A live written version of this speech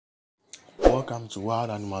Welcome to Wild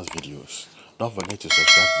Animals Videos. Don't forget to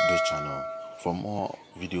subscribe to this channel for more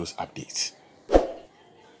videos updates.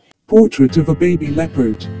 Portrait of a baby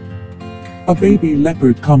leopard. A baby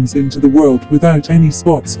leopard comes into the world without any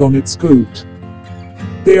spots on its coat.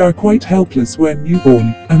 They are quite helpless when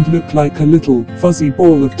newborn, and look like a little, fuzzy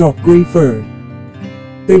ball of dark grey fur.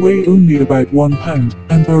 They weigh only about 1 pound,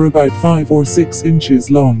 and are about 5 or 6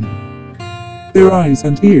 inches long. Their eyes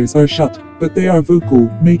and ears are shut, but they are vocal,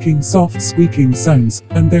 making soft squeaking sounds,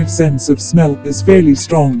 and their sense of smell is fairly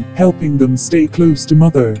strong, helping them stay close to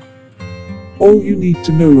mother. All you need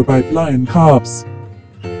to know about lion calves.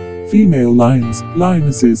 Female lions,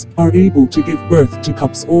 lionesses, are able to give birth to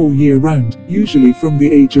cubs all year round, usually from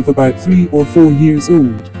the age of about 3 or 4 years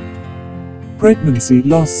old. Pregnancy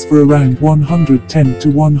lasts for around 110 to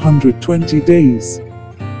 120 days.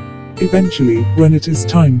 Eventually, when it is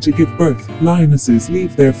time to give birth, lionesses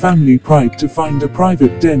leave their family pride to find a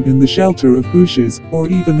private den in the shelter of bushes, or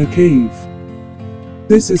even a cave.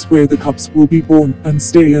 This is where the cubs will be born, and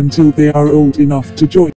stay until they are old enough to join